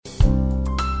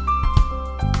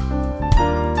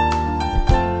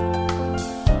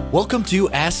Welcome to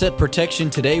Asset Protection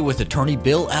Today with attorney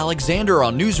Bill Alexander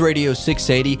on News Radio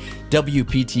 680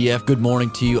 WPTF. Good morning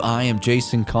to you. I am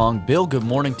Jason Kong. Bill, good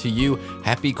morning to you.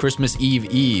 Happy Christmas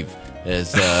Eve,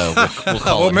 as we'll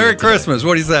call it. Well, Merry Christmas.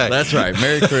 What do you say? That's right.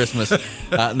 Merry Christmas.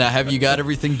 Now, have you got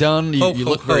everything done? You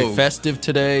look very festive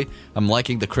today. I'm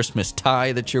liking the Christmas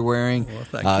tie that you're wearing. Well,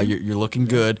 thank you. You're looking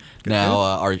good. Now,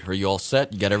 are you all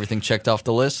set? You got everything checked off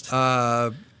the list?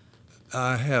 I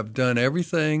have done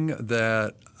everything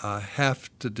that I have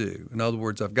to do. In other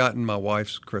words, I've gotten my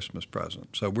wife's Christmas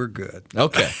present, so we're good.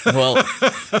 Okay. Well,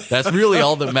 that's really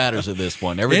all that matters at this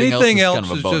point. Anything else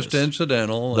kind of a bonus. just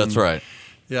incidental. That's right.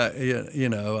 Yeah, you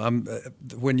know,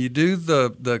 when you do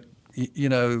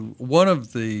one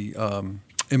of the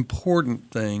important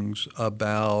things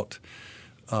about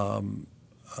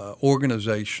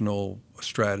organizational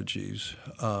strategies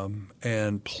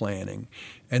and planning.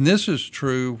 And this is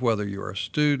true whether you're a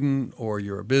student or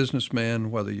you're a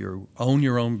businessman, whether you own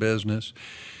your own business.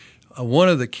 One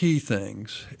of the key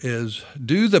things is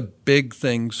do the big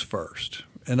things first.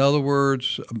 In other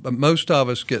words, most of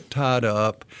us get tied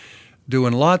up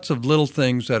doing lots of little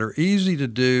things that are easy to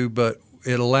do, but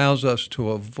it allows us to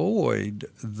avoid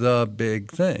the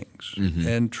big things. Mm-hmm.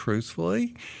 And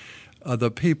truthfully,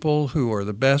 the people who are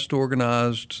the best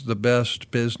organized, the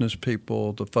best business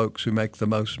people, the folks who make the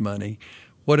most money,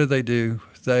 what do?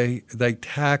 They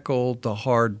tackle the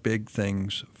hard, big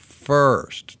things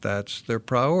first. That's their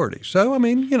priority. So, I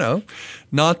mean,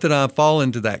 not that I fall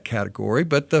into that category,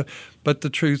 but the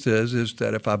truth is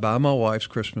that if I buy my wife's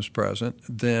Christmas present,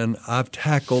 then I've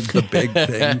tackled the big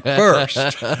thing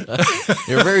first.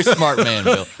 You're a very smart man,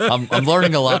 Bill. I'm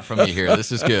learning a lot from you here.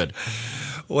 This is good.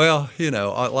 Well,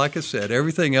 like I said,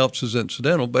 everything else is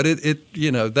incidental, but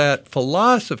that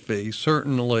philosophy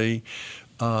certainly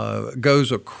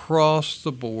goes across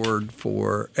the board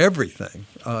for everything,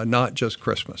 not just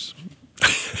Christmas.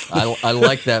 I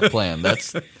like that plan.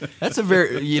 That's a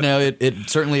very, it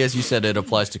certainly, as you said, it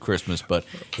applies to Christmas, but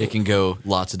it can go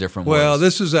lots of different ways. Well,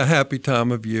 this is a happy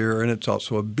time of year, and it's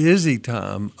also a busy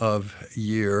time of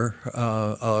year.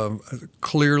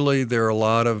 Clearly, there are a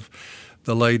lot of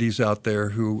the ladies out there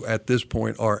who at this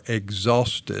point are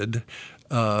exhausted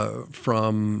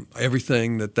from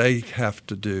everything that they have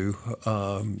to do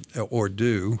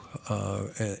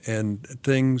and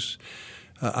things.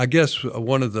 I guess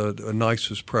one of the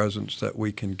nicest presents that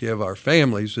we can give our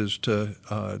families is to,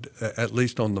 at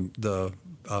least on the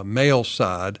male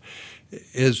side,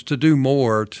 is to do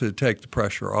more to take the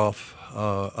pressure off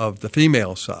of the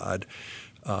female side.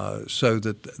 So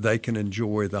that they can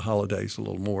enjoy the holidays a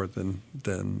little more than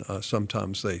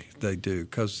sometimes they do.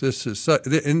 Because this is,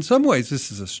 in some ways,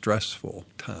 this is a stressful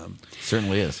time. It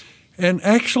certainly is. And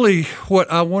actually, what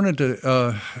I wanted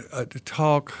to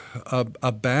talk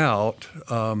about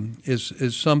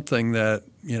is something that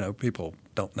people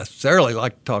don't necessarily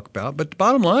like to talk about. But the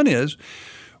bottom line is,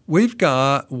 we've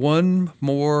got one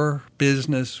more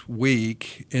business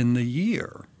week in the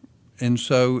year. And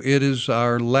so it is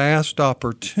our last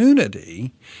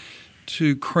opportunity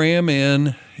to cram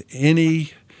in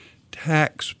any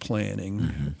tax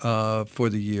planning for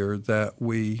the year that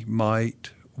we might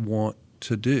want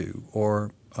to do or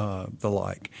the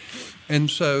like. And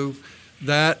so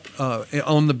that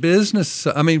on the business,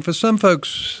 I mean, for some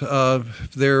folks,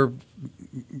 it's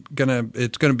going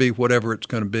to be whatever it's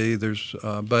going to be.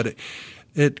 But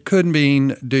it could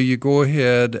mean, do you go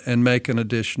ahead and make an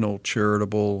additional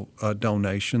charitable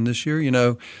donation this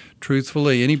year?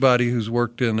 Truthfully, anybody who's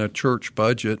worked in a church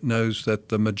budget knows that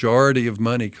the majority of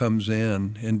money comes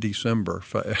in December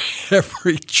for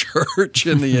every church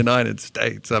in the United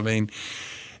States. I mean,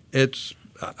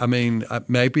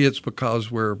 maybe it's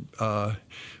because we're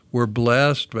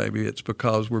blessed. Maybe it's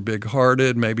because we're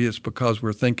big-hearted. Maybe it's because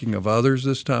we're thinking of others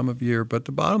this time of year. But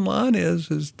the bottom line is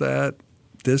that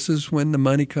this is when the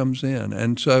money comes in.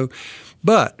 And so,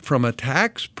 but from a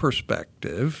tax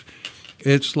perspective,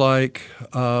 it's like,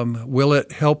 will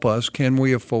it help us? Can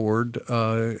we afford,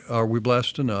 are we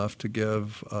blessed enough to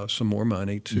give some more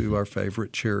money to our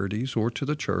favorite charities or to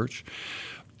the church?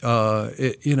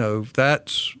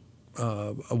 That's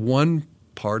one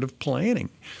part of planning.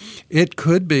 It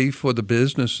could be for the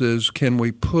businesses, can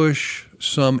we push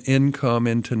some income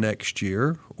into next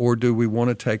year, or do we want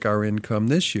to take our income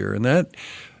this year? And that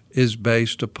is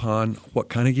based upon what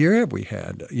kind of year have we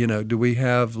had? Do we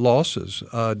have losses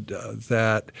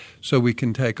so we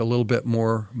can take a little bit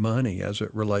more money as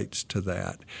it relates to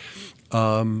that?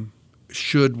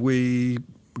 Should we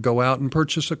go out and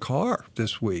purchase a car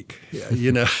this week,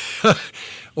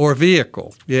 or a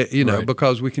vehicle, right.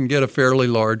 Because we can get a fairly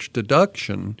large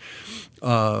deduction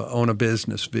on a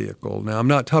business vehicle. Now, I'm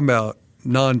not talking about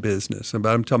non-business, but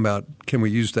I'm talking about can we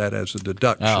use that as a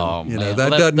deduction? Oh, you man.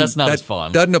 know, That's not as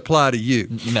fun. Doesn't apply to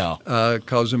you. No.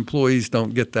 Because employees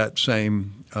don't get that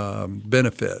same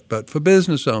benefit. But for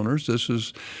business owners, this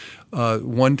is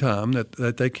one time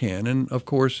that they can. And, of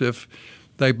course, if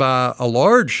they buy a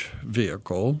large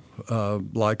vehicle,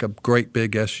 like a great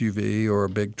big SUV or a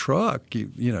big truck,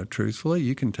 you know, truthfully,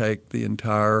 you can take the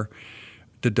entire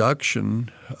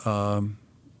deduction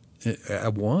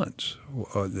at once.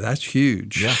 That's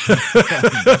huge. Yeah,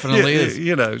 definitely is.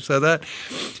 You know, so that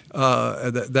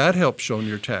helps on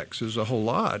your taxes a whole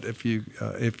lot. If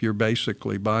you're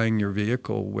basically buying your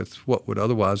vehicle with what would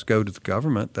otherwise go to the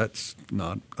government, that's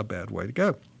not a bad way to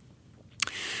go.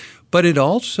 But it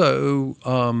also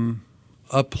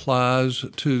applies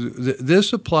to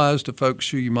this applies to folks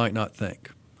who you might not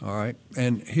think. All right,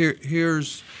 and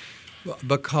here's.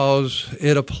 Because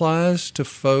it applies to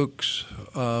folks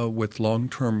with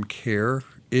long-term care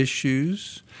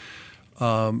issues.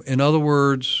 In other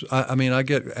words, I mean, I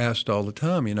get asked all the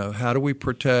time, you know, how do we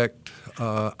protect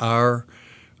our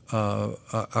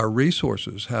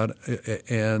resources?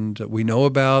 And we know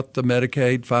about the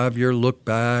Medicaid 5-year look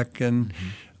back, and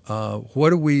what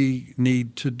do we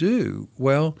need to do?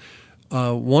 Well,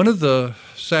 one of the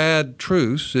sad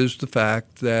truths is the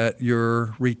fact that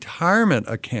your retirement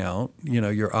account, you know,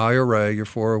 your IRA, your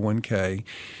 401k,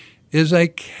 is a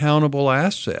countable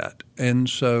asset. And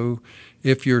so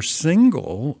if you're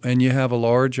single and you have a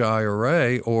large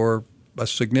IRA, or a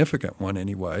significant one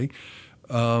anyway,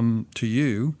 to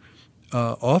you,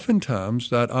 oftentimes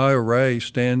that IRA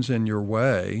stands in your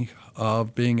way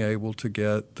of being able to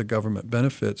get the government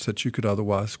benefits that you could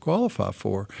otherwise qualify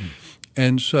for.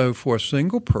 And so for a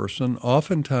single person,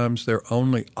 oftentimes their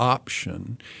only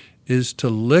option is to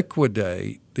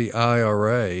liquidate the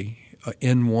IRA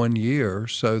in 1 year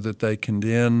so that they can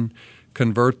then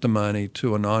convert the money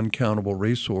to a non-countable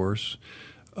resource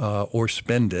or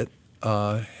spend it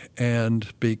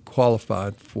and be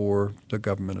qualified for the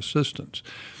government assistance.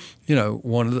 You know,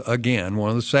 one of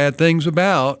the sad things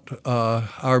about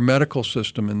our medical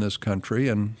system in this country,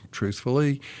 and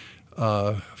truthfully,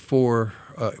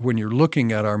 when you're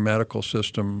looking at our medical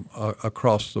system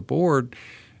across the board,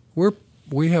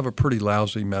 we have a pretty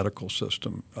lousy medical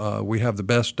system. We have the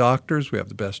best doctors, we have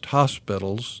the best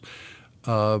hospitals,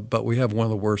 but we have one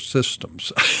of the worst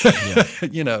systems. Yeah.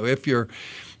 You know, if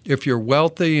you're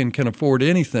wealthy and can afford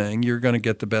anything, you're going to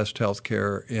get the best health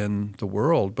care in the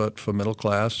world. But for middle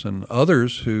class and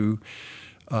others who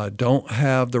don't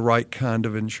have the right kind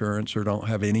of insurance or don't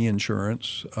have any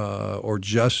insurance or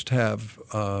just have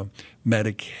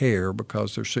Medicare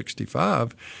because they're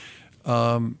 65,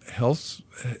 health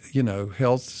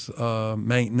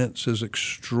maintenance is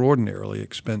extraordinarily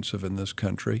expensive in this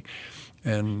country,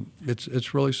 and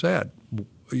it's really sad.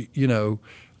 You know,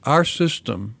 our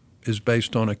system is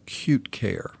based on acute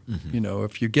care. Mm-hmm. You know,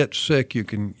 if you get sick, you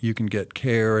can get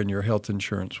care, and your health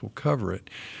insurance will cover it.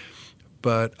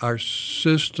 But our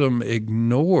system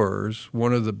ignores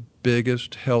one of the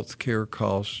biggest health care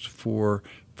costs for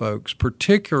folks,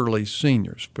 particularly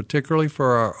seniors, particularly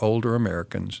for our older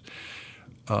Americans.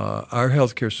 Our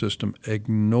health care system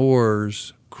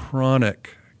ignores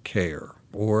chronic care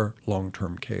or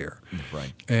long-term care.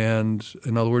 Right. And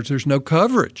in other words, there's no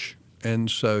coverage.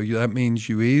 And so that means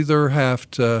you either have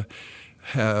to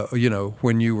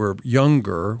when you were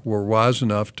younger, were wise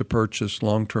enough to purchase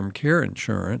long-term care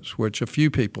insurance, which a few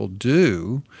people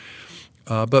do,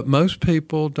 but most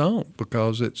people don't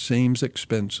because it seems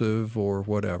expensive or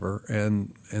whatever.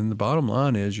 And the bottom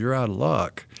line is you're out of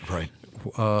luck. Right.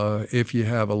 If you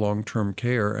have a long-term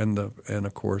care, and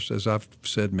of course, as I've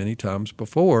said many times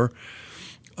before,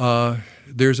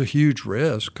 there's a huge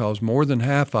risk because more than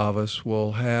half of us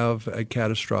will have a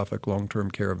catastrophic long-term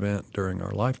care event during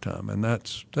our lifetime, and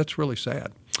that's really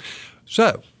sad.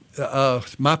 So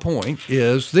my point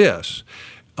is this.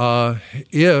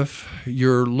 If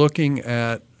you're looking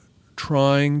at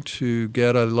trying to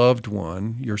get a loved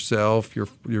one, yourself,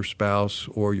 your spouse,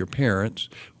 or your parents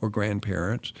or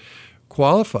grandparents,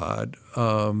 qualified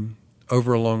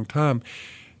over a long time,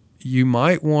 you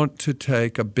might want to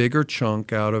take a bigger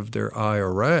chunk out of their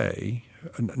IRA,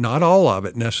 not all of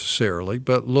it necessarily,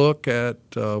 but look at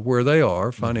where they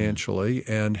are financially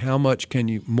and how much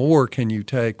more can you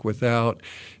take without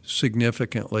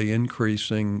significantly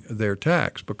increasing their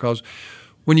tax. Because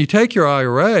when you take your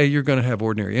IRA, you're going to have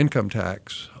ordinary income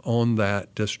tax on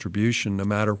that distribution no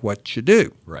matter what you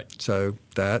do. Right. So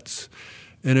that's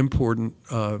an important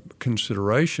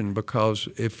consideration, because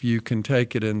if you can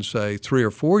take it in, say, 3 or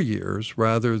 4 years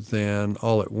rather than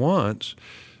all at once,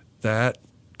 that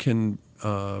can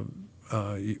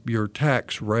your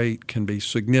tax rate can be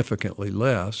significantly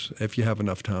less if you have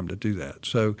enough time to do that.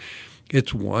 So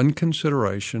it's one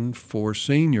consideration for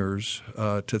seniors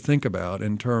to think about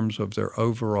in terms of their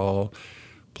overall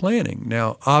planning.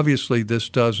 Now, obviously, this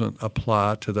doesn't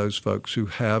apply to those folks who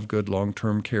have good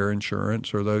long-term care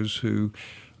insurance or those who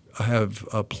have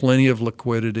plenty of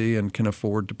liquidity and can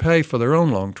afford to pay for their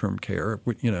own long-term care.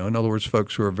 In other words,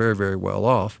 folks who are very, very well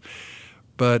off.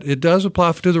 But it does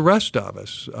apply to the rest of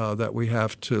us that we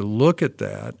have to look at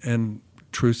that. And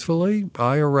truthfully,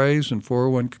 IRAs and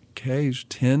 401ks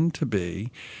tend to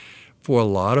be, for a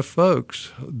lot of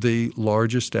folks, the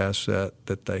largest asset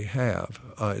that they have.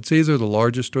 It's either the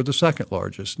largest or the second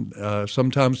largest.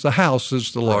 Sometimes the house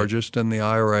is the largest and the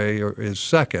IRA is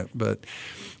second, but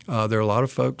there are a lot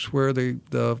of folks where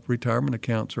the retirement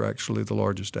accounts are actually the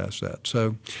largest asset.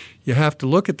 So you have to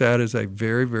look at that as a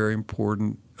very, very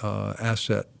important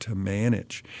asset to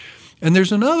manage. And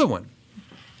there's another one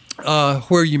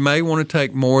where you may want to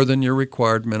take more than your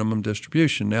required minimum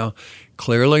distribution. Now,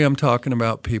 clearly I'm talking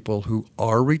about people who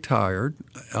are retired,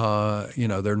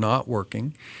 they're not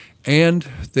working, and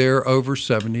they're over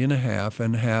 70 and a half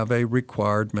and have a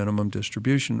required minimum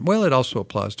distribution. Well, it also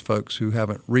applies to folks who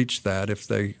haven't reached that if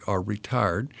they are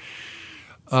retired.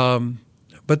 But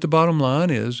the bottom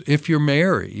line is, if you're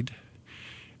married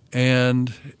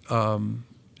and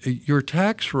your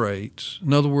tax rates,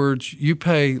 in other words, you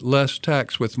pay less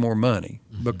tax with more money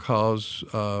because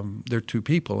they're two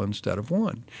people instead of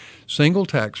one. Single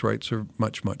tax rates are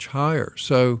much, much higher.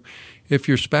 So if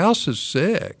your spouse is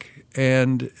sick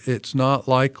and it's not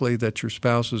likely that your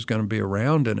spouse is going to be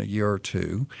around in a year or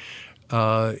two,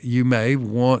 you may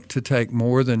want to take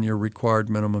more than your required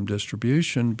minimum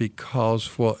distribution because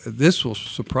this will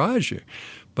surprise you.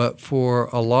 But for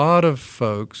a lot of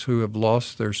folks who have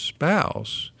lost their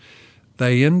spouse,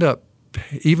 they end up,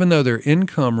 even though their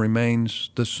income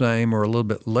remains the same or a little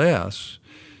bit less,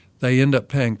 they end up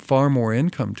paying far more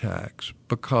income tax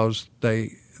because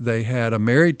they had a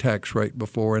married tax rate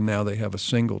before and now they have a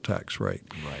single tax rate.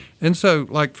 Right. And so,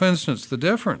 like, for instance, the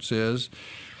difference is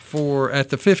at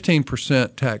the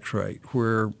 15% tax rate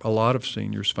where a lot of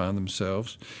seniors find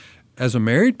themselves, as a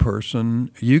married person,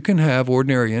 you can have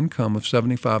ordinary income of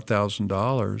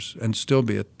 $75,000 and still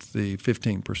be at the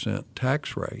 15%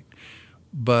 tax rate.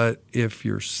 But if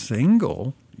you're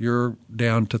single, you're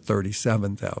down to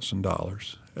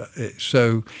 $37,000.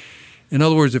 So, in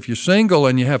other words, if you're single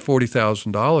and you have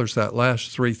 $40,000, that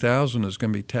last $3,000 is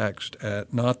going to be taxed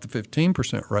at not the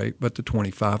 15% rate, but the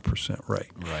 25% rate.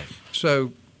 Right.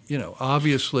 So,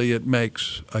 obviously it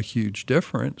makes a huge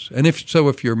difference. And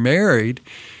if you're married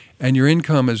and your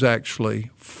income is actually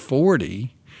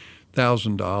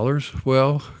 $40,000,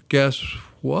 well, guess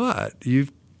what?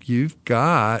 You've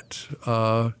got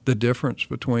the difference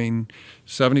between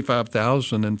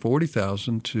 $75,000 and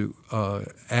 $40,000 to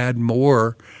add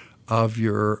more of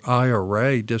your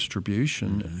IRA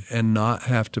distribution and not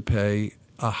have to pay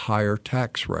a higher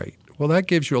tax rate. Well, that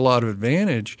gives you a lot of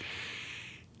advantage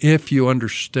if you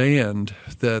understand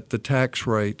that the tax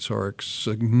rates are a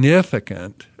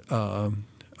significant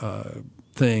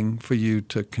thing for you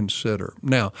to consider.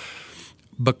 Now,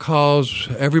 because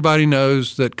everybody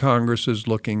knows that Congress is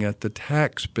looking at the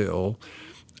tax bill,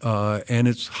 and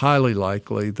it's highly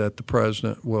likely that the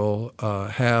president will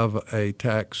have a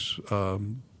tax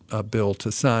bill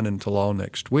to sign into law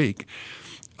next week.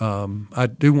 I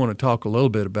do want to talk a little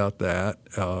bit about that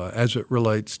as it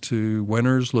relates to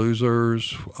winners,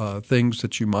 losers, things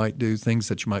that you might do, things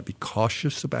that you might be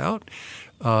cautious about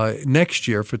next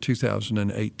year for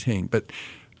 2018. But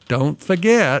don't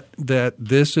forget that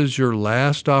this is your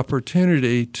last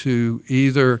opportunity to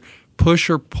either push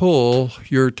or pull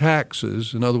your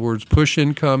taxes. In other words, push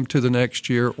income to the next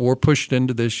year or push it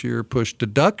into this year, push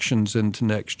deductions into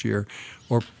next year,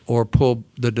 or pull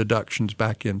the deductions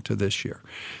back into this year.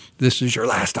 This is your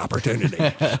last opportunity.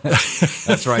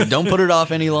 That's right. Don't put it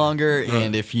off any longer. Right.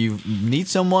 And if you need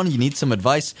someone, you need some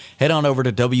advice, head on over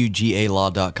to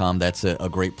WGAlaw.com. That's a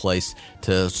great place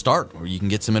to start where you can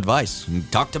get some advice. You can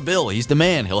talk to Bill. He's the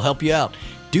man. He'll help you out.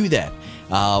 Do that.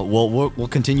 We'll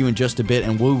continue in just a bit,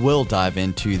 and we will dive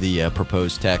into the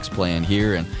proposed tax plan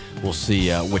here, and we'll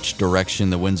see which direction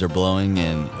the winds are blowing,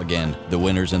 and again, the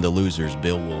winners and the losers.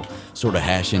 Bill will sort of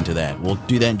hash into that. We'll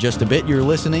do that in just a bit. You're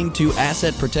listening to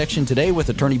Asset Protection Today with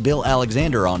attorney Bill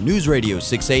Alexander on News Radio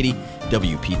 680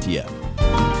 WPTF.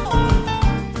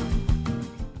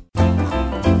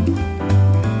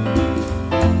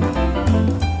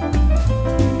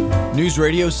 News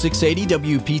Radio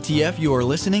 680 WPTF, you are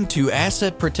listening to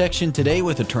Asset Protection Today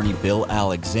with attorney Bill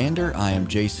Alexander. I am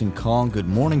Jason Kong. Good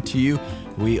morning to you.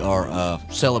 We are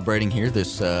celebrating here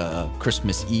this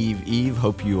Christmas Eve.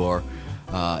 Hope you are,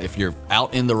 if you're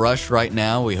out in the rush right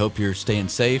now, we hope you're staying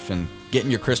safe and getting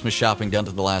your Christmas shopping done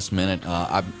to the last minute.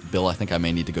 Bill, I think I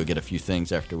may need to go get a few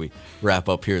things after we wrap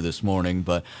up here this morning.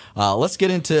 But let's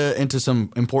get into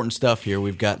some important stuff here.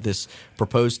 We've got this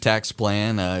proposed tax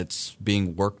plan. It's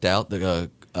being worked out.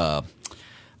 The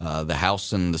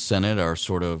House and the Senate are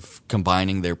sort of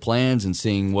combining their plans and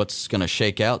seeing what's going to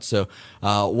shake out. So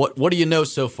what do you know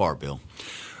so far, Bill?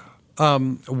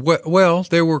 Well,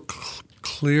 there will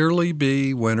clearly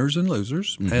be winners and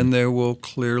losers, and there will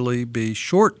clearly be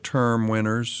short-term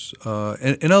winners.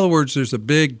 In other words, there's a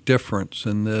big difference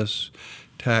in this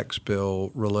tax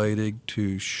bill relating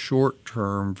to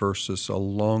short-term versus a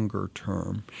longer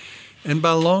term. And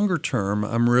by longer term,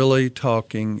 I'm really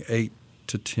talking 8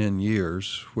 to 10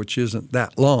 years, which isn't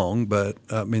that long, but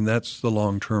I mean, that's the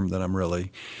long term that I'm really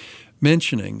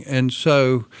mentioning. And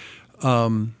so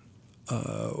one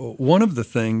of the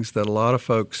things that a lot of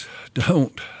folks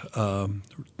don't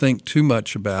think too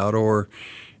much about, or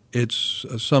it's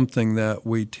something that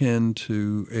we tend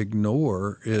to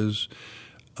ignore, is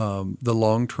the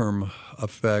long-term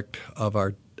effect of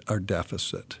our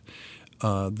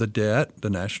the debt,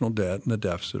 the national debt, and the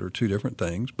deficit are two different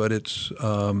things. But it's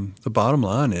the bottom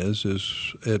line is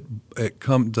the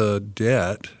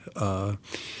debt.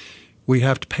 We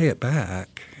have to pay it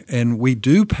back, and we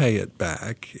do pay it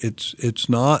back. It's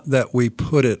not that we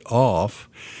put it off.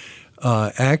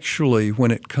 Actually, when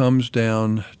it comes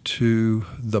down to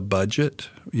the budget,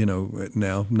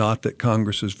 now, not that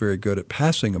Congress is very good at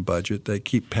passing a budget. They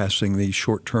keep passing these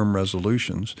short-term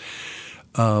resolutions.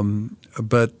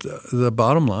 But the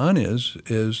bottom line is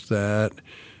that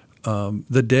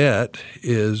the debt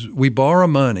is we borrow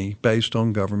money based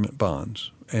on government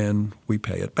bonds, and we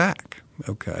pay it back,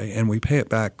 okay? And we pay it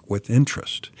back with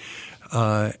interest.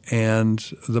 And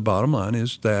the bottom line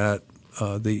is that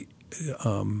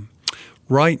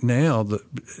right now,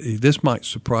 this might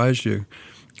surprise you,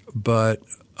 but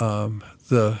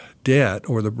the debt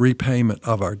or the repayment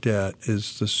of our debt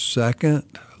is the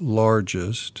second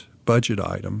largest budget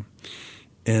item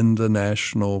in the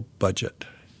national budget.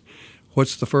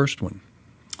 What's the first one?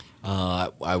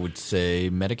 I would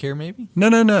say Medicare, maybe? No.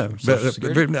 Social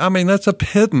Security? I mean, that's a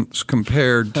pittance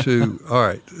compared to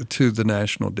to the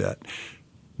national debt.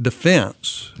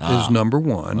 Defense is number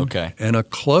one. Okay. And a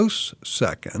close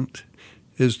second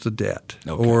is the debt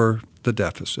or the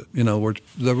deficit. In other words,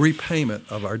 the repayment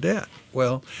of our debt.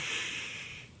 Well,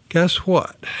 guess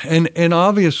what? And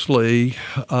obviously,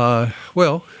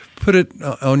 put it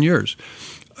on yours.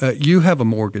 You have a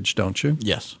mortgage, don't you?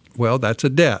 Yes. Well, that's a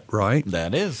debt, right?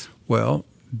 That is. Well,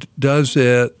 does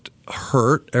it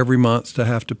hurt every month to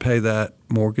have to pay that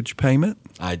mortgage payment?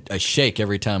 I shake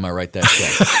every time I write that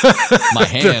check. My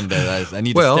hand, I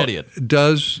need to steady it.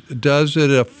 Does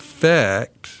it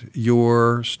affect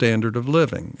your standard of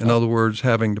living? In other words,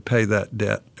 having to pay that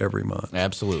debt every month.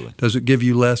 Absolutely. Does it give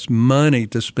you less money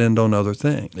to spend on other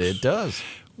things? It does.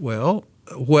 Well,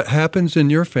 what happens in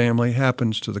your family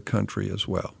happens to the country as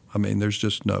well. I mean, there's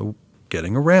just no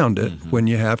getting around it. When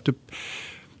you have to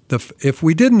if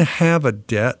we didn't have a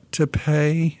debt to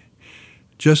pay,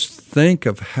 just think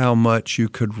of how much you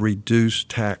could reduce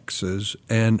taxes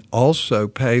and also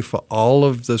pay for all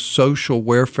of the social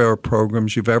welfare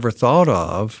programs you've ever thought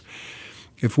of.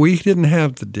 If we didn't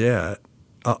have the debt,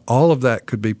 all of that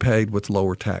could be paid with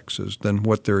lower taxes than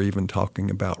what they're even talking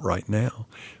about right now,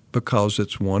 because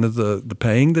it's one of the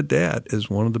paying the debt is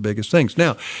one of the biggest things.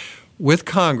 Now, with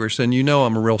Congress, and you know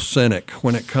I'm a real cynic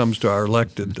when it comes to our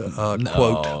elected,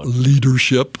 quote,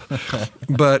 leadership,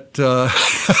 but you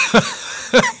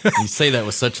say that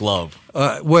with such love.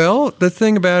 Well, the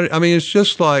thing about it, I mean, it's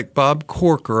just like Bob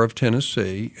Corker of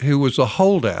Tennessee, who was a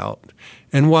holdout.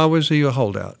 And why was he a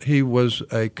holdout? He is,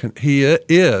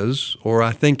 or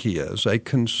I think he is, a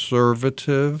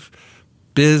conservative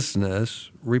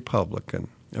business Republican.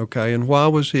 Okay, and why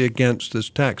was he against this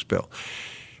tax bill?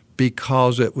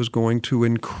 Because it was going to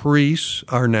increase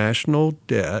our national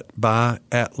debt by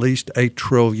at least $1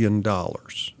 trillion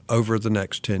over the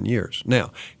next 10 years.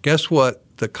 Now, guess what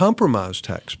the compromise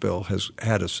tax bill has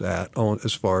had us at on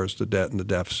as far as the debt and the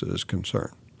deficit is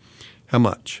concerned? How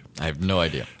much? I have no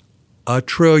idea. $1.5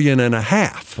 trillion.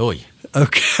 Oy.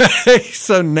 Okay,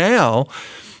 so now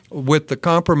with the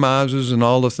compromises and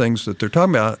all the things that they're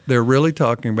talking about, they're really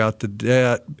talking about the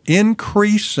debt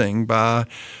increasing by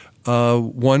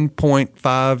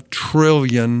 $1.5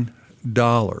 trillion.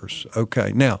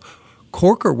 Okay, now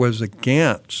Corker was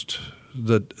against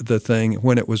the thing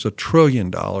when it was $1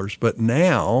 trillion, but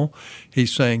now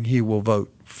he's saying he will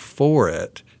vote for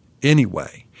it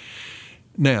anyway.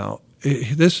 Now,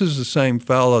 this is the same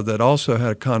fellow that also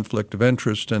had a conflict of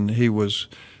interest, and he was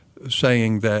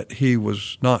saying that he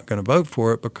was not going to vote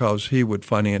for it because he would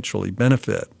financially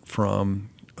benefit from.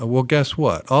 Well, guess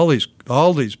what? All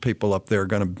these people up there are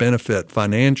going to benefit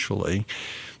financially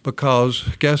because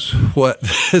guess what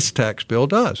this tax bill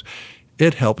does?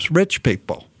 It helps rich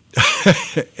people.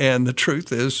 And the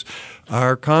truth is,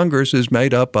 our Congress is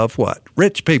made up of what?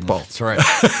 Rich people. That's right.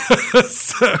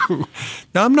 So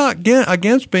now I'm not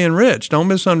against being rich. Don't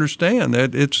misunderstand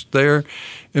that. It's there.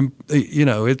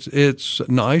 It's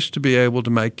nice to be able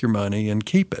to make your money and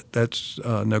keep it. That's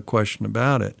no question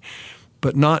about it.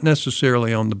 But not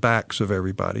necessarily on the backs of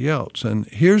everybody else. And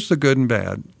here's the good and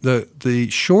bad. The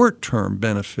short-term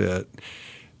benefit.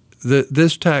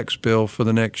 This tax bill for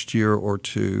the next year or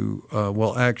two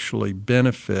will actually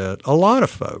benefit a lot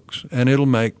of folks, and it'll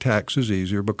make taxes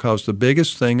easier because the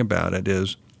biggest thing about it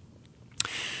is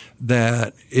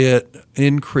that it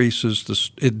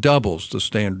doubles the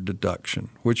standard deduction,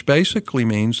 which basically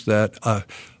means that a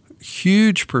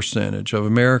huge percentage of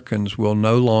Americans will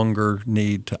no longer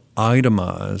need to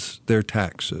itemize their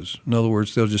taxes. In other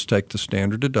words, they'll just take the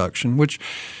standard deduction, which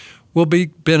will be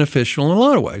beneficial in a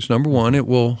lot of ways. Number one, it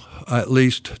will at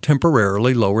least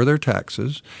temporarily lower their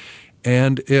taxes,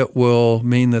 and it will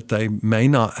mean that they may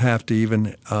not have to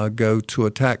even go to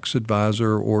a tax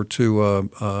advisor or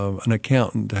to an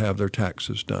accountant to have their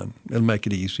taxes done. It'll make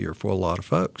it easier for a lot of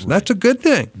folks. Right. That's a good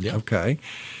thing. Yeah. Okay.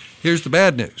 Here's the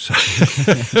bad news.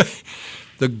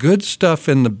 The good stuff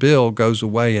in the bill goes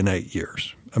away in 8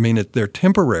 years. I mean, they're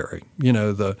temporary. You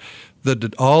know,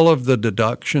 all of the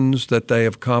deductions that they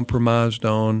have compromised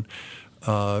on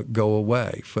go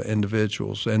away for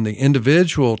individuals, and the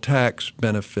individual tax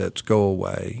benefits go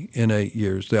away in 8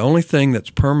 years. The only thing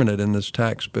that's permanent in this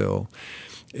tax bill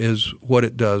is what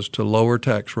it does to lower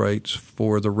tax rates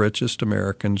for the richest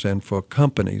Americans and for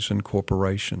companies and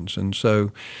corporations. And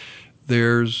so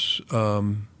there's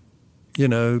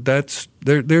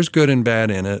there's good and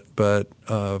bad in it, but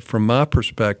from my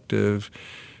perspective,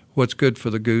 what's good for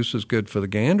the goose is good for the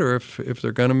gander. If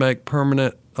they're going to make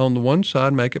permanent on the one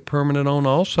side, make it permanent on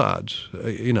all sides.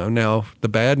 Now the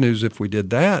bad news, if we did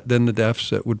that, then the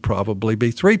deficit would probably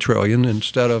be $3 trillion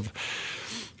instead of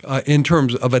in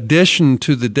terms of addition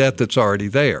to the debt that's already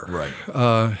there. Right.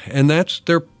 And that's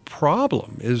their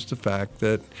problem, is the fact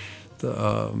that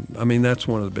that's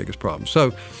one of the biggest problems.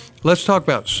 So let's talk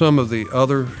about some of the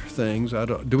other things.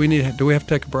 Do we have to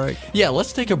take a break? Yeah,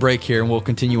 let's take a break here, and we'll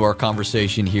continue our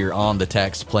conversation here on the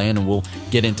tax plan, and we'll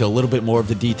get into a little bit more of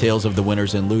the details of the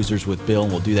winners and losers with Bill,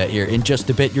 and we'll do that here in just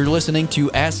a bit. You're listening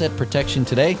to Asset Protection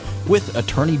Today with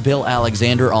Attorney Bill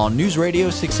Alexander on News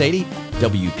Radio 680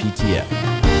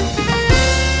 WPTF.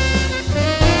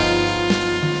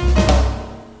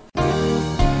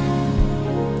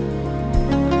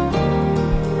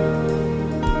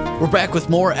 We're back with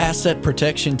more Asset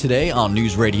Protection Today on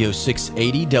News Radio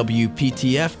 680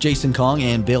 WPTF. Jason Kong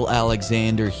and Bill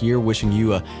Alexander here, wishing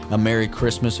you a Merry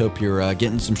Christmas. Hope you're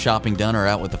getting some shopping done or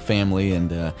out with the family,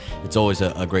 and it's always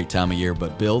a great time of year.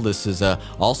 But Bill, this is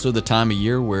also the time of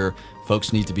year where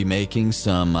folks need to be making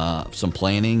some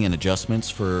planning and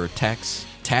adjustments for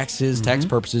taxes, tax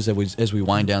purposes as we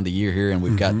wind down the year here, and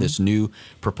we've got this new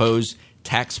proposed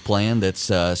tax plan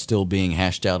that's still being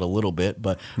hashed out a little bit,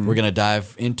 but we're going to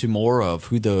dive into more of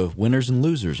who the winners and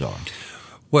losers are.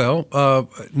 Well,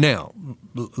 now,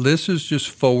 this is just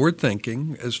forward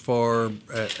thinking as far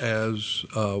as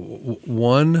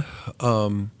one.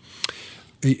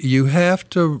 You have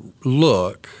to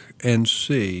look and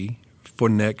see for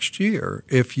next year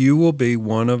if you will be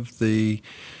one of the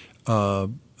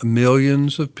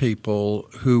millions of people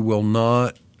who will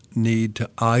not need to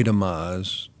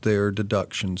itemize their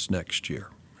deductions next year,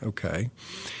 okay?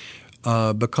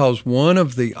 Because one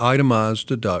of the itemized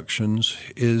deductions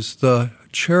is the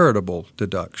charitable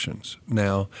deductions.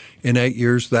 Now, in 8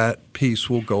 years, that piece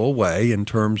will go away in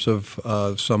terms of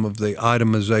some of the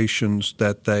itemizations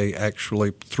that they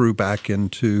actually threw back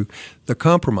into the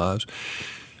compromise.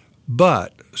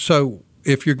 But, so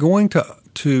if you're going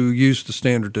to use the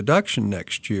standard deduction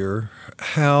next year,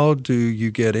 how do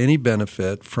you get any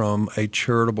benefit from a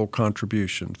charitable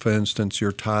contribution? For instance,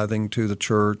 you're tithing to the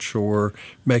church or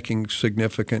making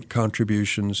significant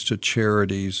contributions to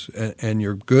charities, and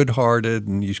you're good-hearted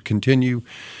and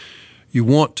you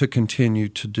want to continue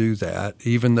to do that,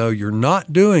 even though you're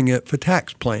not doing it for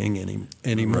tax planning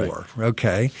anymore. Right.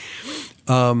 Okay?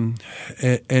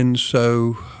 And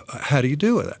so how do you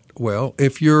do it? Well,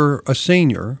 if you're a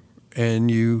senior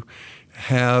and you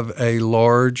have a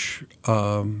large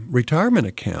retirement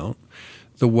account,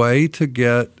 the way to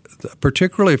get,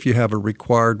 particularly if you have a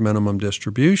required minimum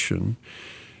distribution,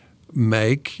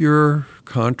 make your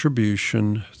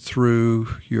contribution through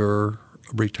your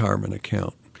retirement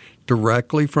account,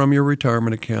 directly from your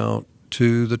retirement account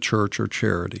to the church or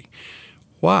charity.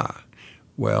 Why?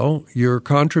 Well, your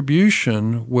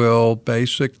contribution will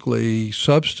basically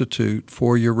substitute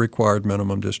for your required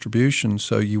minimum distribution,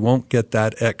 so you won't get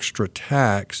that extra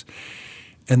tax.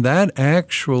 And that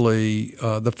actually,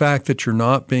 the fact that you're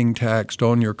not being taxed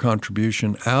on your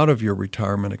contribution out of your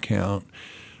retirement account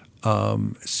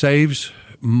saves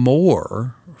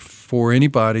more for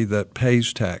anybody that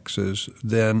pays taxes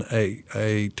than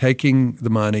a taking the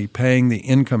money, paying the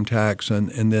income tax, and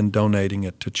then donating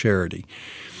it to charity.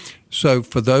 So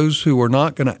for those who are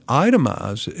not going to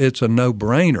itemize, it's a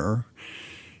no-brainer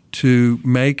to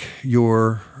make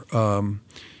your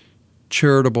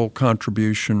charitable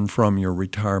contribution from your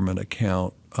retirement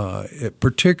account,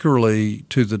 particularly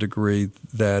to the degree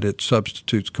that it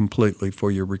substitutes completely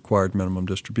for your required minimum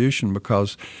distribution,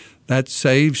 because that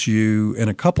saves you in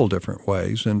a couple different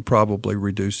ways and probably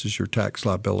reduces your tax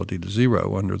liability to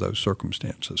zero under those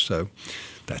circumstances. So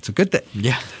that's a good thing.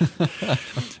 Yeah.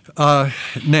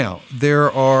 Now, there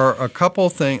are a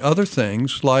couple other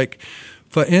things, like,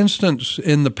 for instance,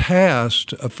 in the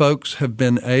past, folks have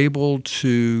been able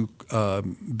to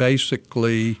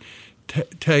basically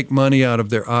take money out of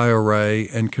their IRA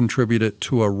and contribute it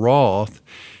to a Roth.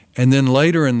 And then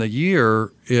later in the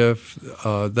year, if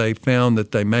they found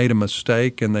that they made a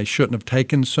mistake and they shouldn't have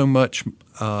taken so much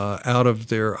out of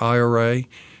their IRA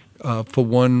for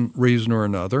one reason or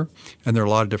another, and there are a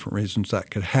lot of different reasons that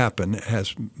could happen. It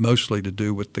has mostly to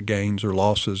do with the gains or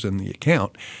losses in the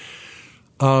account.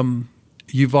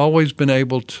 You've always been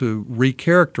able to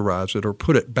recharacterize it or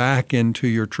put it back into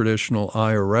your traditional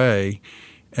IRA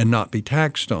and not be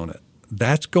taxed on it.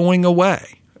 That's going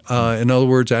away. In other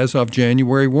words, as of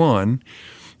January 1,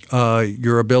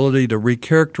 your ability to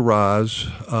recharacterize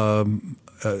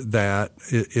that,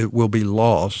 it will be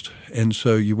lost, and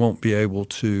so you won't be able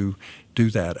to do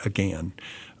that again.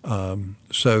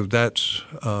 So that's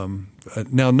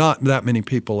now not that many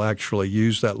people actually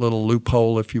use that little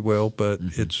loophole, if you will, but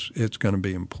it's going to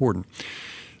be important.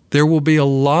 There will be a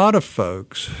lot of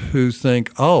folks who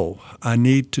think, I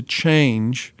need to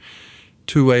change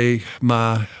to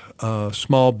my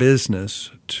small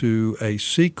business to a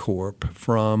C Corp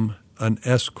from an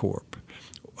S Corp.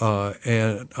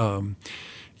 An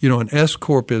S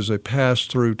Corp is a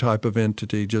pass-through type of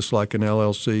entity, just like an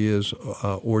LLC is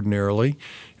ordinarily.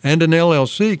 And an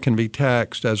LLC can be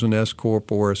taxed as an S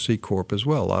Corp or a C Corp as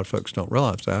well. A lot of folks don't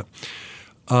realize that.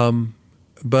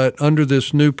 But under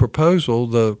this new proposal,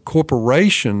 the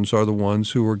corporations are the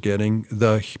ones who are getting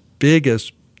the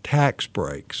biggest tax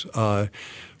breaks,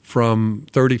 from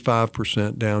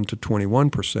 35% down to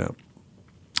 21%.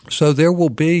 So there will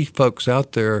be folks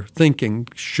out there thinking,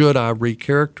 should I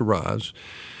recharacterize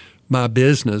my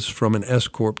business from an S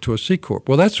Corp to a C Corp?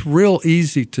 Well, that's real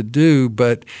easy to do,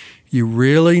 but you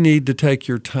really need to take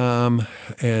your time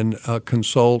and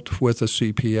consult with a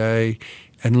CPA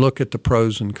and look at the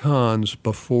pros and cons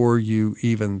before you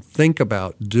even think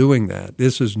about doing that.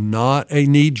 This is not a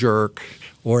knee-jerk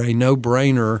or a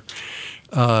no-brainer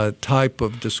type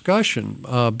of discussion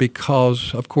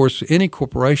because, of course, any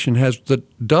corporation has the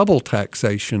double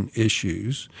taxation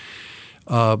issues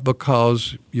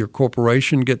because your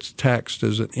corporation gets taxed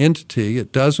as an entity.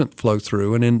 It doesn't flow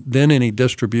through, and then any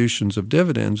distributions of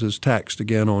dividends is taxed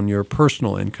again on your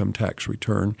personal income tax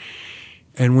return.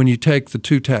 And when you take the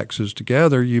two taxes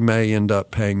together, you may end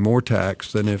up paying more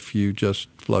tax than if you just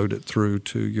flowed it through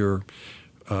to your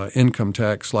income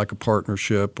tax like a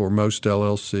partnership or most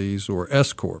LLCs or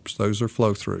S Corps. Those are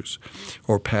flow-throughs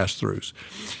or pass-throughs.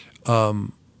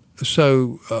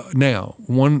 Now,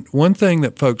 one thing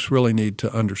that folks really need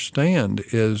to understand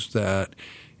is that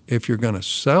if you're going to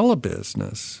sell a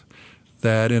business,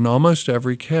 that in almost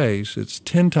every case, it's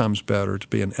 10 times better to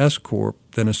be an S Corp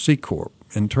than a C Corp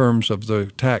in terms of the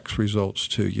tax results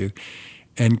to you.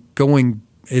 And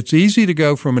it's easy to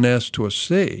go from an S to a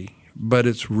C, but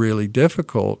it's really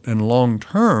difficult and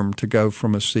long-term to go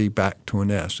from a C back to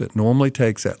an S. It normally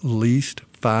takes at least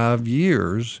 5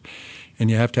 years, and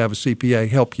you have to have a CPA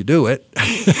help you do it.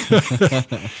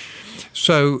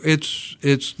 So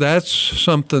that's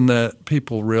something that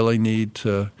people really need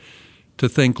to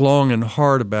think long and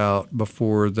hard about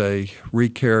before they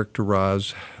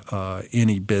recharacterize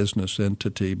any business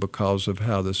entity because of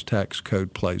how this tax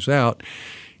code plays out.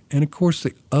 And, of course,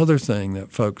 the other thing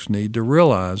that folks need to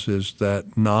realize is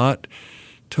that not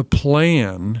to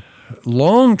plan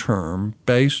long-term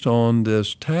based on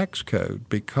this tax code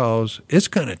because it's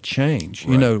going to change.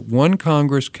 Right. You know, one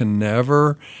Congress can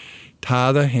never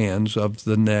tie the hands of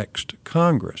the next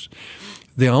Congress.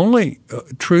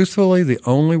 truthfully, the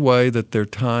only way that they're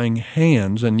tying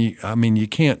hands, and you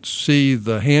can't see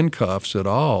the handcuffs at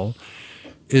all,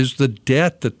 is the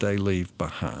debt that they leave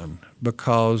behind,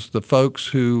 because the folks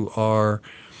who are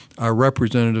our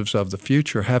representatives of the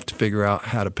future have to figure out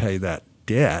how to pay that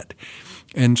debt.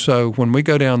 And so when we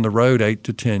go down the road 8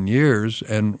 to 10 years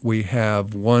and we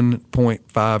have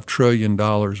 $1.5 trillion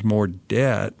more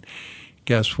debt,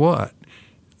 guess what?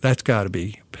 That's got to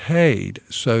be paid.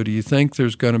 So do you think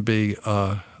there's going to be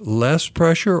less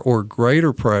pressure or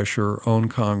greater pressure on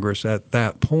Congress at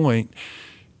that point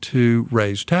to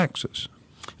raise taxes?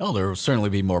 Oh, there will certainly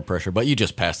be more pressure, but you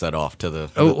just pass that off to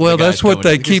the well, the that's what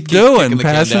they keep doing,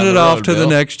 passing it off to the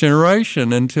next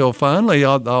generation until finally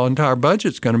the entire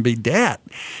budget's going to be debt.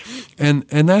 And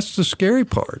that's the scary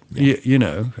part, you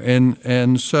know.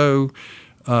 And so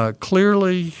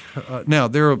clearly now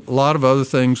there are a lot of other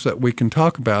things that we can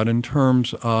talk about in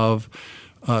terms of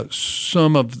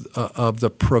some of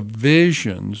the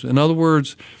provisions. In other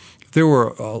words, there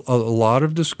were a lot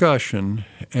of discussion,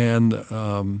 and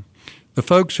the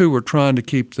folks who were trying to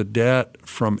keep the debt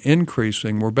from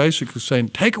increasing were basically saying,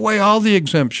 take away all the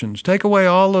exemptions, take away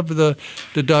all of the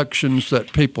deductions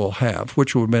that people have,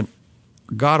 which would have been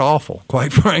god-awful,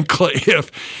 quite frankly.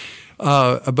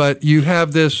 But you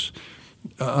have this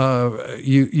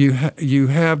you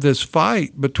have this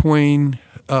fight between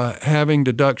having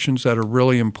deductions that are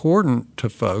really important to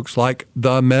folks, like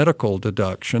the medical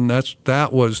deduction. That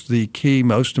was the key,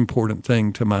 most important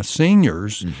thing to my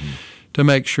seniors, to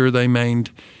make sure they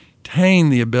maintain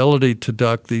the ability to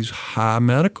deduct these high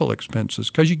medical expenses,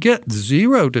 because you get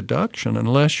zero deduction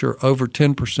unless you're over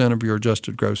 10% of your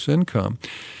adjusted gross income.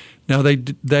 Now,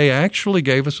 they actually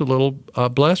gave us a little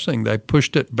blessing. They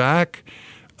pushed it back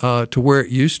to where it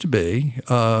used to be,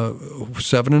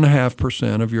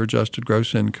 7.5% of your adjusted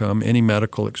gross income. Any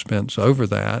medical expense over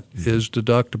that is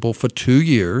deductible for 2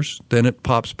 years. Then it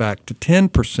pops back to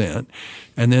 10%,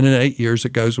 and then in 8 years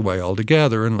it goes away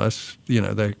altogether, unless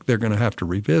they're going to have to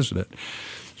revisit it.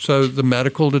 So the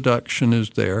medical deduction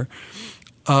is there.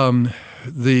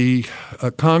 The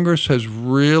Congress has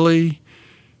really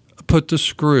put the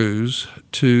screws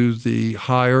to the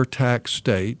higher tax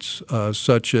states,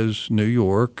 such as New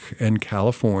York and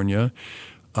California.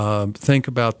 Think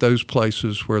about those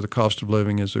places where the cost of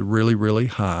living is really, really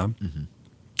high,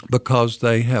 because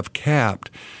they have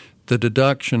capped the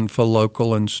deduction for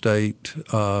local and state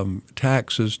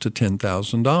taxes to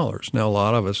 $10,000. Now, a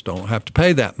lot of us don't have to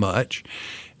pay that much.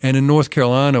 And in North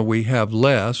Carolina, we have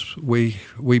less. We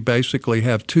basically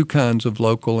have two kinds of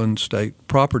local and state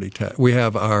property tax. We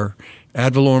have our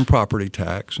ad valorem property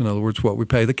tax, in other words, what we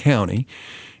pay the county,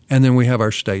 and then we have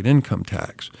our state income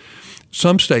tax.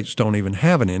 Some states don't even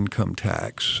have an income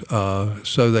tax,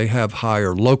 so they have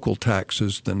higher local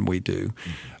taxes than we do,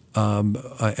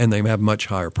 and they have much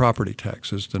higher property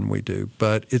taxes than we do.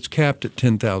 But it's capped at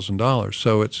 $10,000,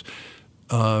 so it's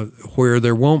where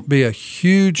there won't be a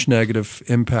huge negative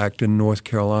impact in North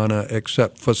Carolina,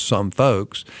 except for some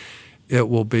folks. It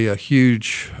will be a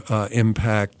huge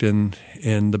impact in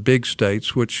the big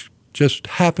states, which just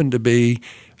happen to be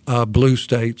blue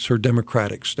states or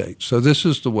Democratic states. So this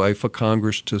is the way for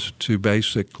Congress to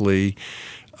basically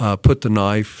put the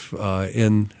knife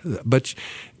in. But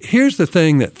here's the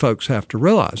thing that folks have to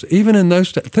realize. Even in those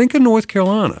states, think of North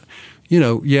Carolina.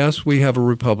 Yes, we have a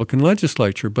Republican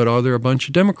legislature, but are there a bunch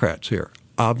of Democrats here?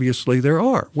 Obviously there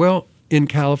are. Well, in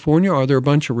California, are there a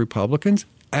bunch of Republicans?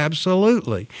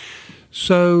 Absolutely.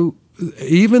 So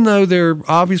even though they're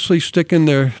obviously sticking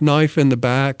their knife in the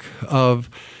back of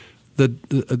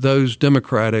those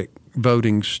Democratic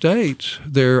voting states,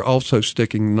 they're also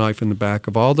sticking the knife in the back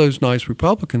of all those nice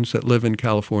Republicans that live in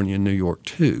California and New York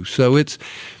too. So it's,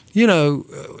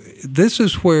 this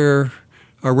is where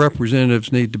our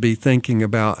representatives need to be thinking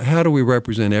about how do we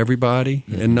represent everybody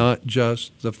and not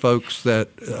just the folks that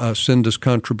send us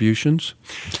contributions.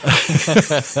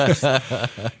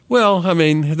 Well, I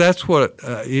mean, that's what,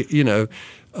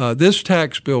 this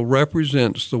tax bill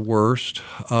represents the worst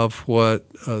of what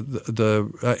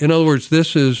in other words,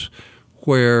 this is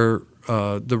where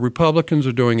the Republicans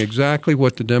are doing exactly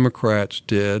what the Democrats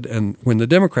did, and when the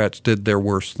Democrats did their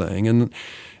worst thing.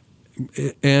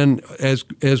 And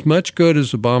as much good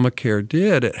as Obamacare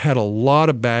did, it had a lot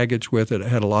of baggage with it. It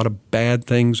had a lot of bad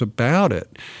things about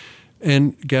it.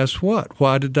 And guess what?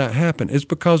 Why did that happen? It's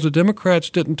because the Democrats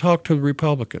didn't talk to the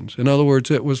Republicans. In other words,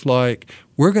 it was like,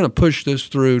 we're going to push this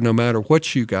through no matter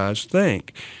what you guys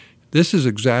think. This is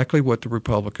exactly what the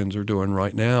Republicans are doing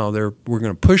right now. We're going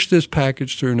to push this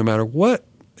package through no matter what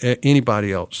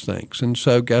anybody else thinks. And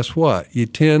so guess what? You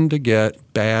tend to get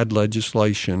bad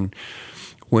legislation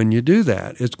when you do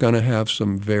that. It's going to have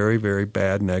some very, very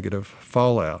bad negative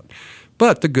fallout.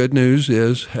 But the good news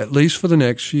is, at least for the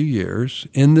next few years,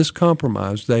 in this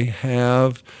compromise, they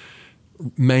have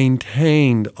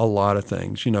maintained a lot of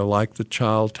things, like the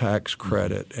child tax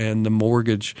credit and the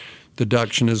mortgage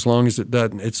deduction, as long as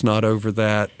it's not over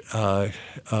that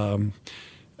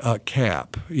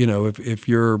cap. If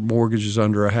your mortgage is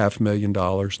under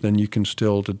 $500,000, then you can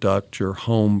still deduct your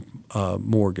home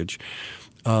mortgage.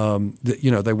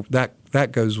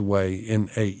 That goes away in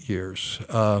 8 years.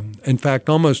 In fact,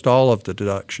 almost all of the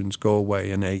deductions go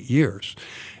away in 8 years.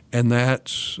 And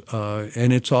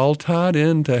and it's all tied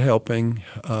into helping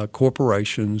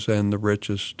corporations and the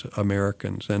richest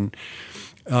Americans. And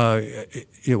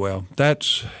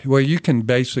that's where you can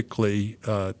basically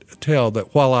tell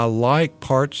that while I like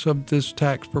parts of this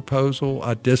tax proposal,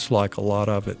 I dislike a lot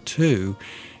of it too.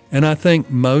 And I think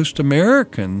most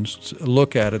Americans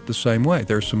look at it the same way.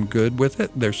 There's some good with it.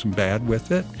 There's some bad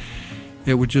with it.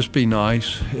 It would just be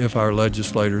nice if our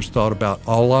legislators thought about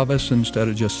all of us instead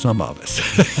of just some of us.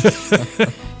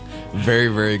 Very,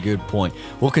 very good point.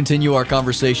 We'll continue our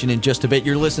conversation in just a bit.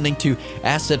 You're listening to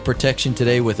Asset Protection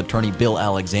Today with Attorney Bill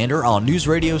Alexander on News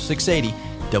Radio 680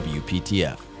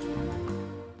 WPTF.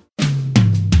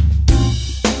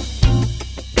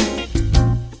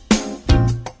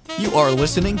 You are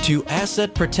listening to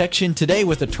Asset Protection Today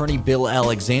with Attorney Bill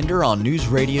Alexander on News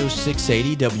Radio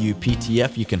 680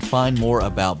 WPTF. You can find more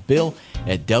about Bill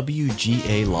at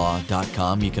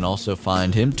WGAlaw.com. You can also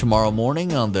find him tomorrow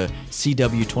morning on the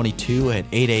CW22 at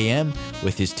 8 a.m.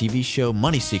 with his TV show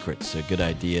Money Secrets. A good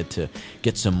idea to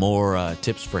get some more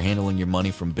tips for handling your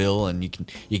money from Bill, and you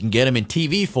can get him in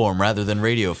TV form rather than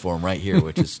radio form right here,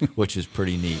 which is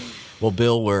pretty neat. Well,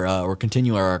 Bill, we're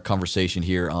continuing our conversation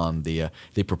here on the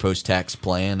proposed tax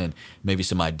plan and maybe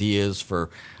some ideas for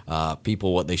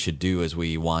people what they should do as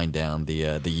we wind down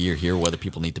the year here, whether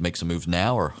people need to make some moves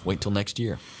now or wait till next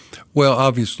year. Well,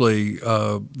 obviously,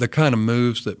 the kind of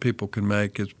moves that people can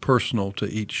make is personal to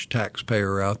each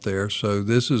taxpayer out there. So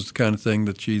this is the kind of thing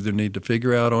that you either need to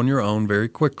figure out on your own very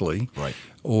quickly, right,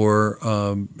 or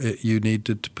you need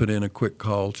to put in a quick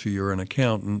call to an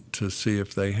accountant to see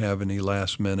if they have any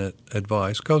last-minute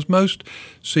advice. Because most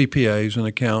CPAs and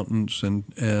accountants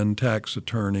and tax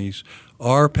attorneys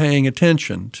are paying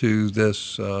attention to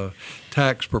this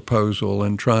tax proposal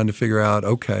and trying to figure out,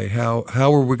 okay, how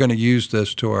are we going to use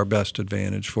this to our best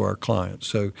advantage for our clients?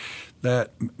 So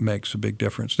that makes a big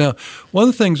difference. Now, one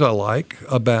of the things I like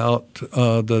about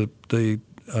the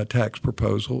tax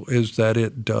proposal is that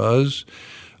it does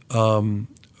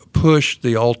push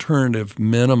the alternative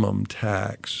minimum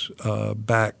tax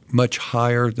back much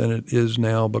higher than it is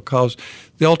now, because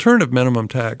the alternative minimum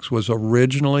tax was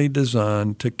originally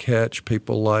designed to catch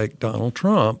people like Donald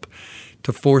Trump,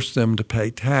 to force them to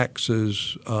pay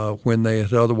taxes when they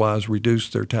had otherwise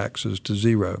reduced their taxes to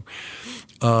zero.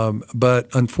 But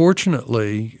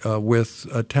unfortunately, with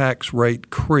a tax rate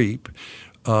creep,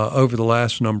 over the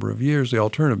last number of years, the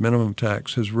alternative minimum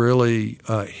tax has really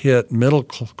hit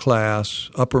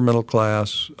upper middle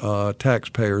class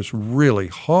taxpayers really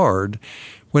hard,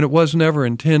 when it was never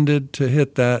intended to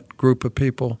hit that group of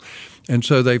people. And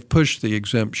so they've pushed the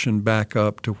exemption back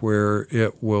up to where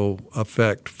it will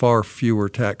affect far fewer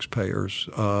taxpayers,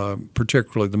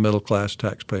 particularly the middle class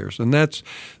taxpayers. And that's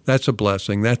a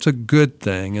blessing. That's a good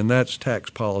thing, and that's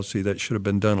tax policy that should have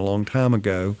been done a long time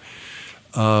ago.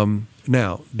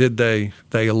 Now, did they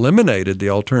eliminated the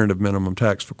alternative minimum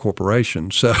tax for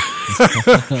corporations? So,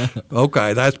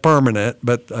 okay, that's permanent.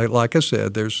 But like I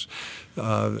said, there's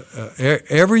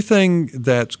everything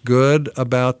that's good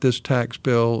about this tax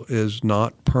bill is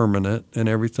not permanent, and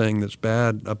everything that's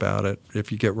bad about it,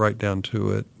 if you get right down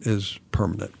to it, is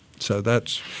permanent. So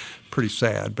that's pretty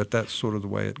sad, but that's sort of the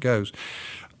way it goes.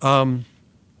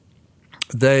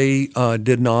 They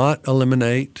did not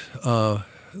eliminate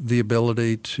the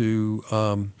ability to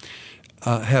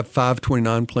have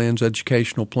 529 plans,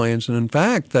 educational plans, and in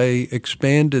fact, they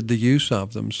expanded the use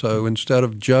of them. So instead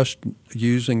of just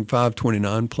using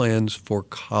 529 plans for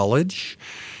college,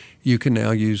 you can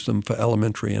now use them for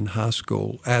elementary and high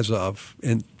school as of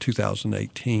in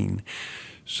 2018.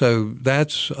 So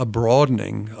that's a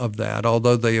broadening of that,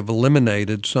 although they have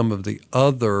eliminated some of the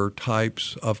other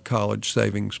types of college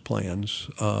savings plans.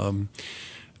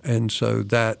 And so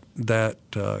that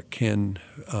can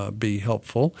be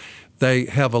helpful. They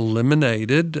have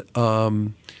eliminated,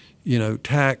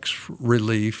 tax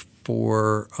relief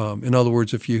for, in other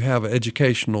words, if you have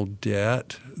educational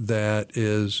debt that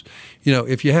is,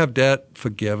 if you have debt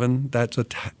forgiven, that's a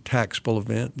taxable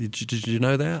event. Did you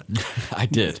know that? I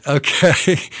did.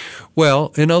 Okay.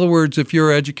 Well, in other words, if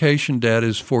your education debt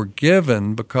is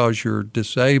forgiven because you're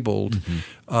disabled,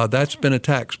 that's been a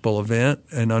taxable event,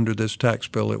 and under this tax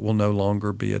bill, it will no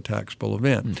longer be a taxable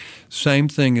event. Same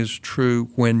thing is true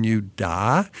when you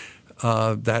die.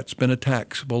 That's been a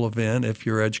taxable event if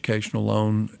your educational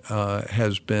loan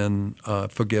has been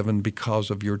forgiven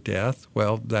because of your death.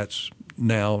 Well, that's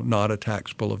now not a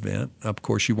taxable event. Of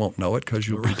course, you won't know it because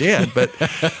you'll be dead, but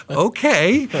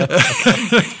okay.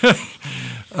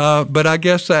 But I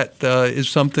guess that is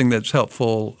something that's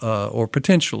helpful or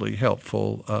potentially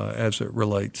helpful as it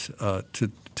relates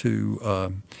to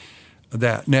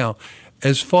that. Now,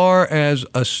 as far as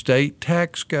estate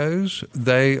tax goes,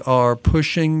 they are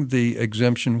pushing the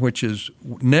exemption, which is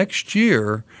next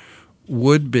year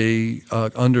would be,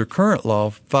 under current law,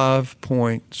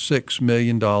 $5.6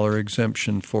 million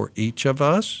exemption for each of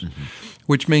us,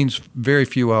 which means very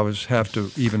few of us have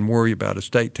to even worry about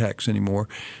estate tax anymore.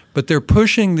 But they're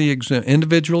pushing the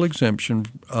individual exemption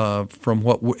from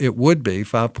what it would be,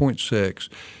 5.6,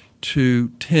 to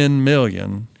 $10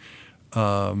 million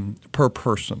per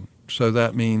person. So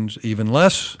that means even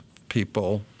less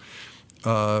people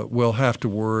will have to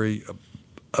worry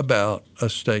about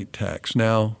estate tax.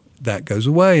 Now, that goes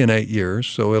away in 8 years,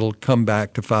 so it'll come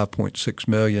back to 5.6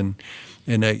 million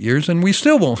in 8 years, and we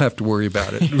still won't have to worry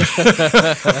about it.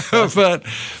 But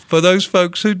for those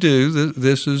folks who do,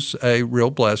 this is a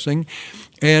real blessing.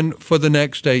 And for the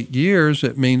next 8 years,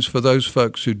 it means for those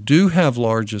folks who do have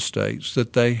large estates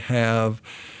that they have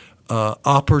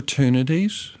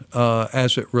opportunities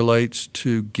as it relates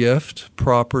to gift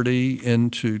property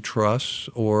into trusts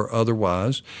or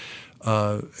otherwise.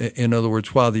 In other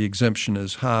words, while the exemption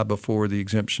is high before the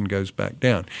exemption goes back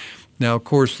down. Now, of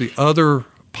course, the other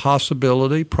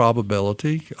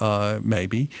probability,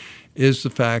 maybe, is the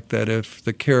fact that if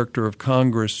the character of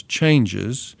Congress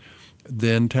changes,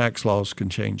 then tax laws can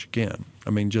change again. I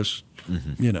mean, just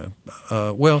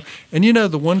well, and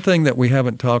the one thing that we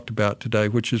haven't talked about today,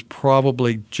 which is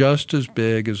probably just as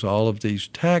big as all of these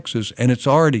taxes, and it's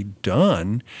already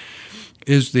done,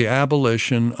 is the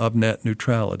abolition of net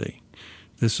neutrality.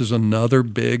 This is another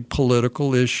big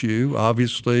political issue.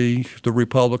 Obviously, the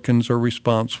Republicans are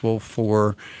responsible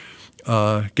for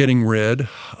getting rid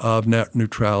of net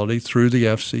neutrality through the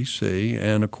FCC,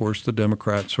 and of course the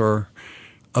Democrats are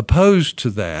opposed to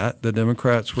that. The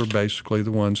Democrats were basically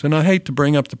the ones, and I hate to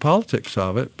bring up the politics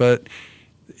of it, but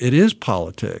it is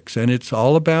politics, and it's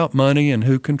all about money and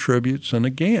who contributes. And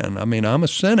again, I mean, I'm a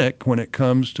cynic when it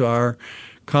comes to our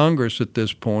Congress at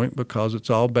this point because it's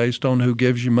all based on who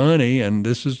gives you money, and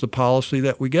this is the policy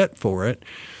that we get for it.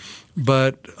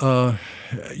 But, our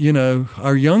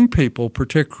young people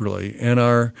particularly and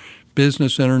our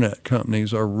business internet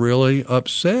companies are really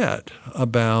upset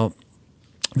about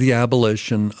the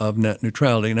abolition of net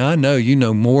neutrality. And I know you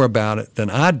know more about it than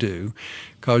I do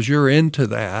because you're into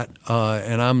that,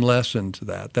 and I'm less into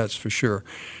that, that's for sure.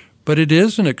 But it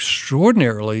is an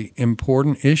extraordinarily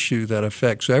important issue that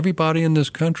affects everybody in this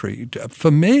country.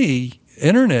 For me,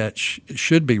 internet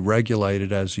should be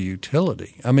regulated as a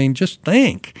utility. I mean, just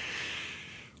think.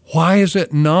 Why is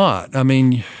it not? I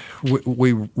mean,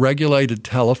 we regulated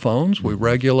telephones. We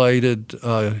regulated,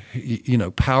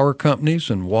 power companies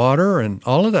and water, and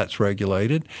all of that's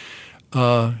regulated.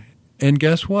 And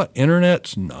guess what?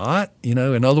 Internet's not.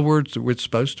 In other words, it's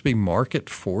supposed to be market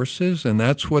forces, and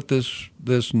that's what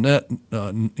this net,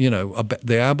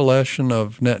 the abolition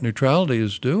of net neutrality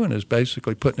is doing, is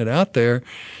basically putting it out there,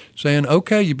 saying,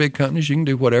 okay, you big companies, you can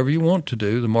do whatever you want to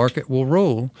do. The market will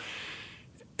rule.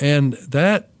 And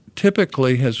that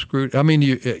typically has screwed. I mean,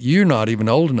 you're not even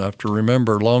old enough to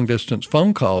remember long-distance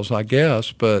phone calls, I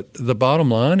guess, but the bottom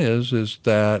line is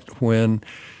that when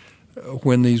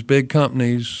these big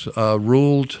companies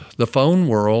ruled the phone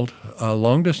world,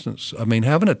 long distance, I mean,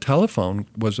 having a telephone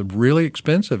was really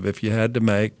expensive if you had to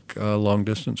make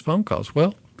long-distance phone calls.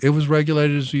 Well, it was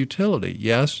regulated as a utility.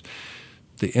 Yes,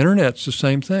 the Internet's the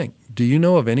same thing. Do you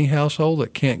know of any household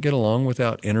that can't get along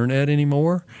without Internet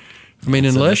anymore? I mean,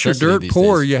 unless you're dirt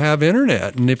poor, you have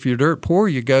Internet, and if you're dirt poor,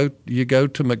 you go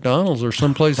to McDonald's or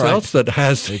someplace else that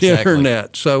has the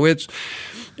Internet. So it's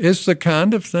the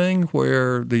kind of thing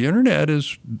where the Internet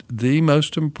is the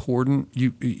most important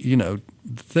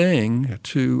thing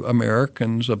to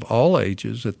Americans of all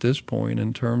ages at this point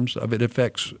in terms of it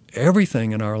affects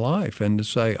everything in our life. And to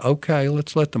say, okay,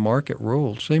 let's let the market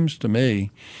rule seems to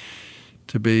me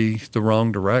to be the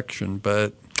wrong direction,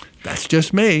 but that's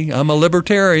just me. I'm a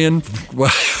libertarian.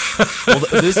 Well,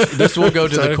 this will go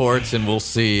to the courts, and we'll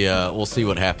see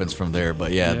what happens from there.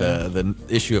 But the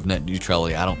issue of net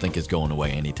neutrality, I don't think is going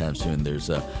away anytime soon. There's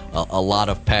a lot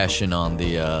of passion on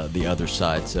the other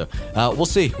side, so we'll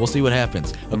see what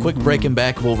happens. A quick break and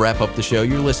back, we'll wrap up the show.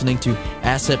 You're listening to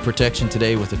Asset Protection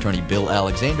Today with attorney Bill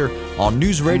Alexander on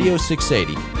News Radio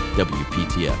 680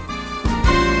 WPTF.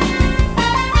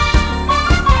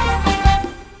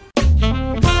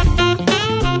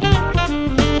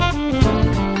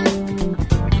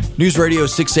 News Radio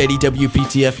 680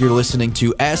 WPTF. You're listening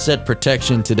to Asset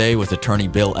Protection Today with attorney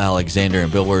Bill Alexander.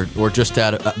 And Bill, we're just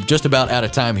about out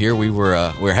of time here.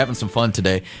 We're having some fun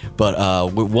today,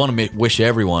 but we want to wish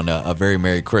everyone a very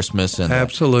Merry Christmas and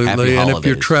absolutely. Happy holidays. And if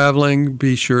you're traveling,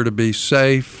 be sure to be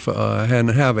safe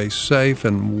and have a safe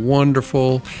and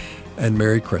wonderful and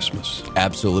Merry Christmas.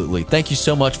 Absolutely. Thank you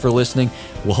so much for listening.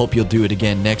 We'll hope you'll do it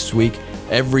again next week.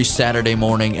 Every Saturday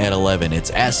morning at 11. It's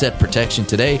Asset Protection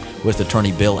Today with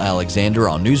attorney Bill Alexander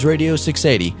on News Radio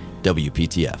 680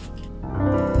 WPTF.